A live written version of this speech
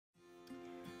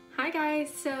Hi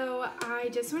guys, so I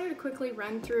just wanted to quickly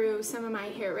run through some of my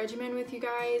hair regimen with you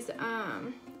guys.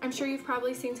 I'm sure you've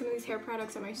probably seen some of these hair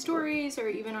products on my stories or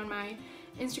even on my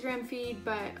Instagram feed,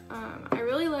 but I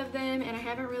really love them and I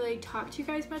haven't really talked to you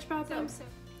guys much about them. So,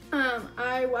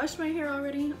 I washed my hair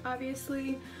already,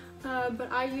 obviously,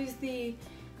 but I use the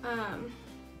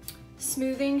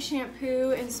smoothing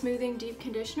shampoo and smoothing deep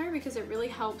conditioner because it really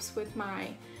helps with my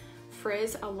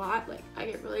frizz a lot. Like, I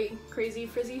get really crazy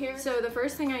frizzy hair. So the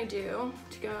first thing I do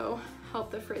to go help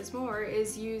the frizz more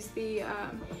is use the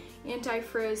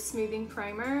anti-frizz smoothing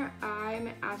primer. I'm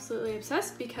absolutely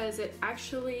obsessed because it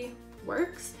actually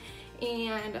works,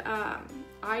 and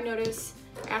I notice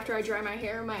after I dry my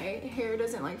hair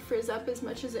doesn't like frizz up as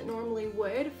much as it normally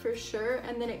would, for sure,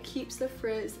 and then it keeps the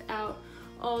frizz out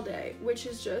all day, which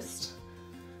is just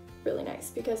really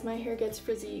nice because my hair gets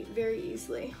frizzy very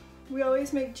easily. We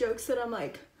always make jokes that I'm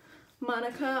like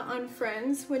Monica on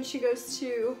Friends when she goes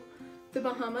to the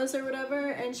Bahamas or whatever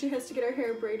and she has to get her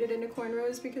hair braided into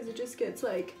cornrows because it just gets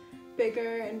like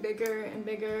bigger and bigger and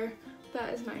bigger.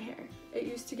 That is my hair. It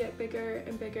used to get bigger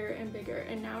and bigger and bigger,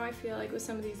 and now I feel like with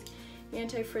some of these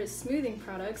anti-frizz smoothing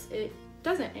products it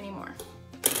doesn't anymore.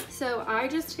 So I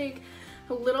just take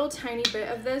a little tiny bit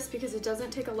of this because it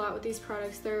doesn't take a lot with these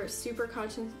products. They're super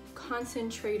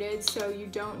concentrated, so you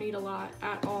don't need a lot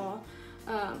at all.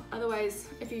 Otherwise,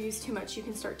 if you use too much, you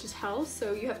can start to tell,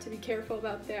 so you have to be careful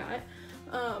about that.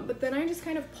 But then I just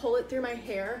kind of pull it through my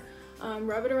hair,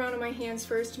 rub it around on my hands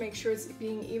first to make sure it's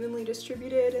being evenly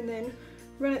distributed, and then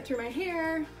run it through my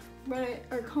hair, run it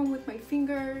or comb with my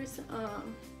fingers.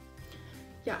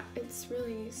 Yeah, it's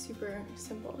really super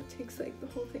simple. It takes like, the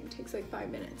whole thing takes like 5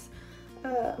 minutes.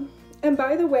 And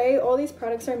by the way, all these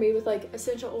products are made with like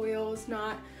essential oils,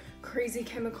 not crazy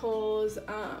chemicals.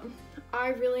 I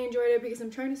really enjoyed it because I'm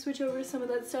trying to switch over to some of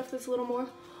that stuff that's a little more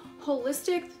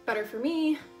holistic, better for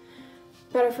me,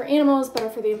 better for animals, better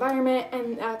for the environment,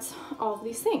 and that's all of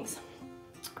these things.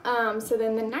 So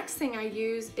then the next thing I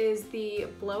use is the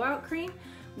blowout cream,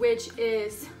 which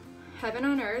is heaven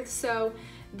on earth. So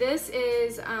this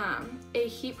is a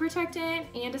heat protectant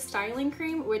and a styling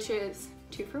cream, which is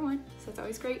 2 for 1, so that's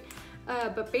always great.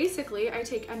 But basically I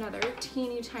take another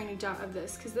teeny tiny dot of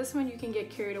this because this one you can get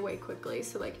carried away quickly,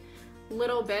 so like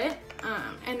little bit,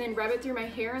 and then rub it through my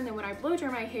hair, and then when I blow dry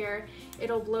my hair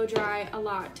it'll blow dry a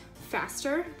lot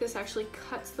faster. This actually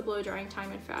cuts the blow drying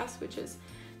time in fast, which is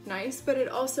nice, but it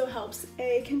also helps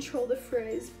A, control the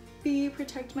frizz, B,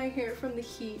 protect my hair from the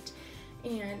heat,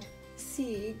 and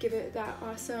C, give it that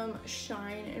awesome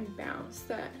shine and bounce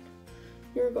that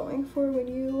you're going for when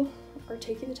you are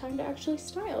taking the time to actually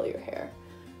style your hair.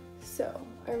 So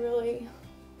I really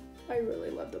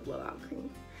love the blowout cream.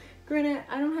 Granted,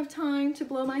 I don't have time to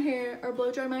blow my hair or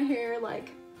blow dry my hair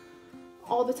like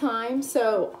all the time,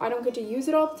 so I don't get to use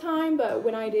it all the time, but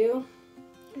when I do,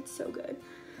 it's so good.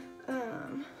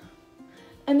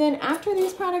 And then after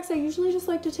these products, I usually just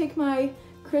like to take my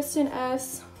Kristen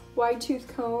S wide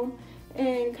tooth comb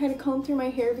and kind of comb through my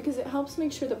hair because it helps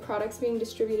make sure the product's being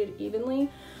distributed evenly.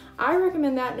 I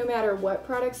recommend that no matter what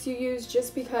products you use,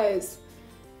 just because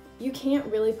you can't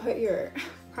really put your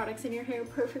products in your hair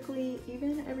perfectly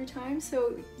even every time,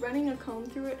 so running a comb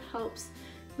through it helps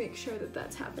make sure that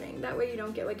that's happening. That way you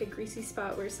don't get like a greasy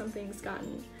spot where something's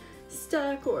gotten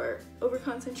stuck or over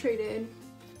concentrated.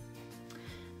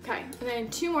 Okay, and then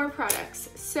 2 more products.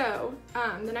 So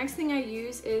the next thing I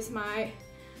use is my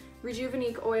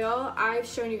Regiment oil. I've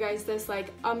shown you guys this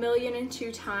like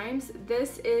 1,000,002 times.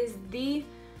 This is the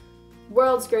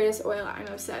world's greatest oil. I'm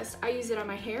obsessed. I use it on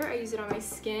my hair, I use it on my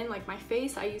skin, like my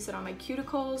face, I use it on my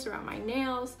cuticles, around my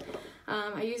nails.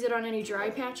 I use it on any dry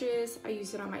patches. I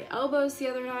used it on my elbows the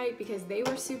other night because they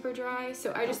were super dry.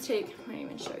 So I just take, I might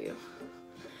even show you.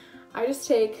 I just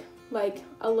take like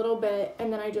a little bit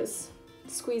and then I just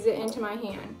squeeze it into my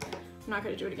hand. I'm not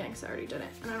gonna do it again because I already did it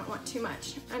and I don't want too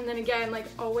much. And then again, like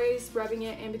always rubbing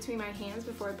it in between my hands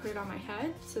before I put it on my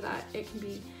head so that it can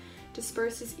be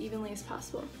dispersed as evenly as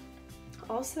possible.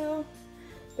 Also,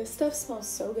 this stuff smells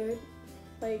so good.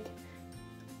 Like,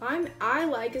 I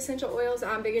like essential oils.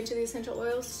 I'm big into the essential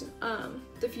oils,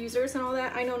 diffusers and all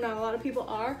that. I know not a lot of people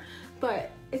are,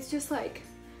 but it's just like,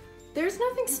 there's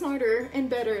nothing smarter and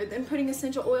better than putting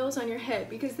essential oils on your head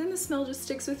because then the smell just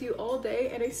sticks with you all day,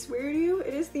 and I swear to you,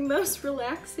 it is the most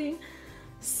relaxing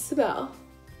smell.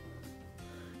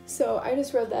 So I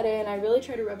just rub that in. I really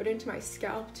try to rub it into my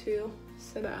scalp too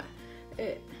so that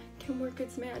it can work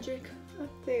its magic up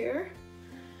there.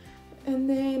 And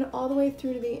then all the way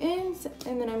through to the ends,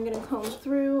 and then I'm gonna comb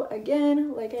through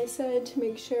again, like I said, to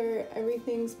make sure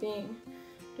everything's being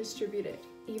distributed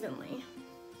evenly.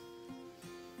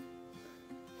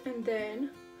 And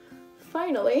then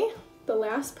finally, the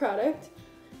last product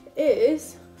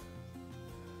is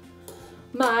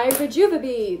my Rejuva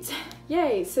beads.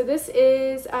 Yay! So this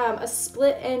is a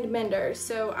split end mender.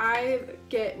 So I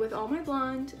get, with all my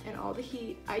blonde and all the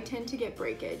heat, I tend to get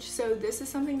breakage. So this is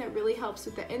something that really helps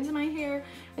with the ends of my hair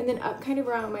and then up kind of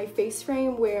around my face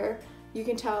frame where you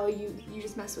can tell you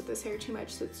just mess with this hair too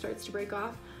much so it starts to break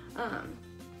off.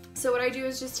 So what I do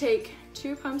is just take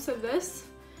 2 pumps of this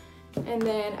and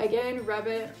then again rub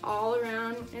it all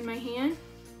around in my hand.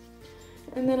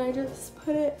 And then I just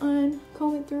put it on,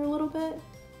 comb it through a little bit,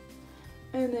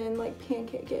 and then like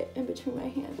pancake it in between my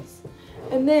hands.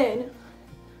 And then,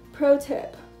 pro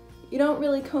tip, you don't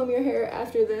really comb your hair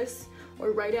after this,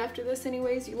 or right after this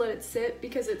anyways, you let it sit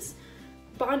because it's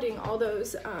bonding all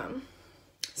those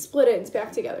split ends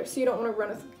back together. So you don't want to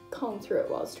run a comb through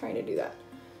it while it's trying to do that.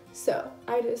 So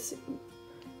I just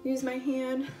use my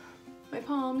hand, my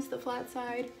palms, the flat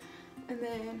side, and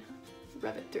then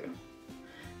rub it through.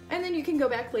 And then you can go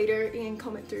back later and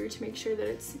comb it through to make sure that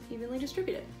it's evenly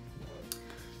distributed.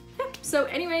 Yeah, so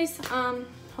anyways,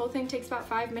 whole thing takes about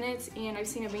 5 minutes and I've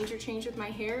seen a major change with my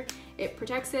hair. It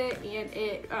protects it and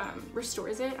it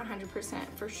restores it 100%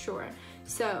 for sure.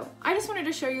 So I just wanted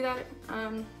to show you that.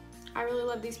 I really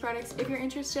love these products. If you're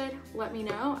interested, let me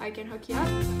know. I can hook you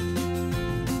up.